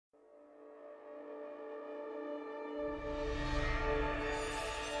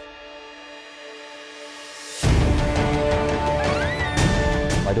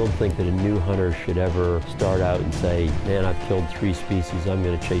I don't think that a new hunter should ever start out and say, man, I've killed 3 species, I'm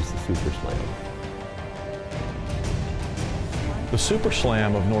going to chase the super slam. The super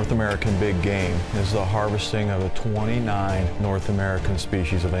slam of North American big game is the harvesting of the 29 North American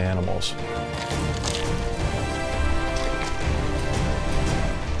species of animals.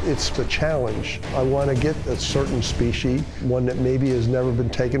 It's the challenge. I want to get a certain species, one that maybe has never been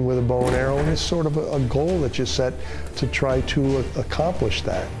taken with a bow and arrow, and it's sort of a goal that you set to try to accomplish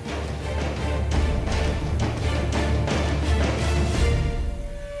that.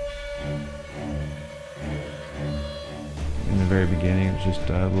 In the very beginning, it was just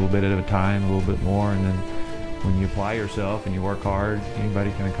a little bit at a time, a little bit more, and then when you apply yourself and you work hard,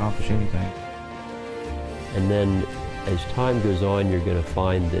 anybody can accomplish anything. And then as time goes on, you're going to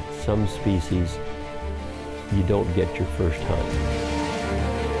find that some species you don't get your first hunt.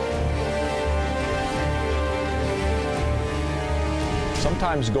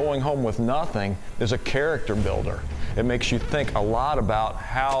 Sometimes going home with nothing is a character builder. It makes you think a lot about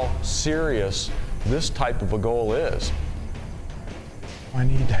how serious this type of a goal is. I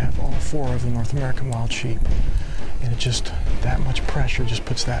need to have all 4 of the North American wild sheep, and it just, that much pressure just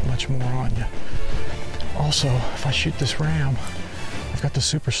puts that much more on you. Also, if I shoot this ram, I've got the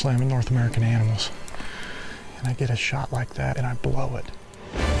super slam in North American animals, and I get a shot like that and I blow it.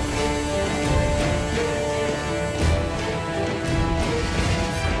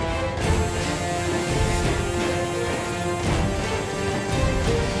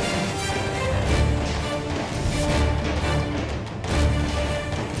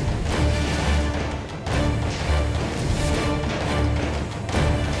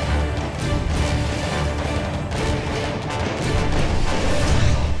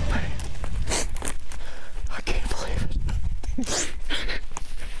 I can't believe it.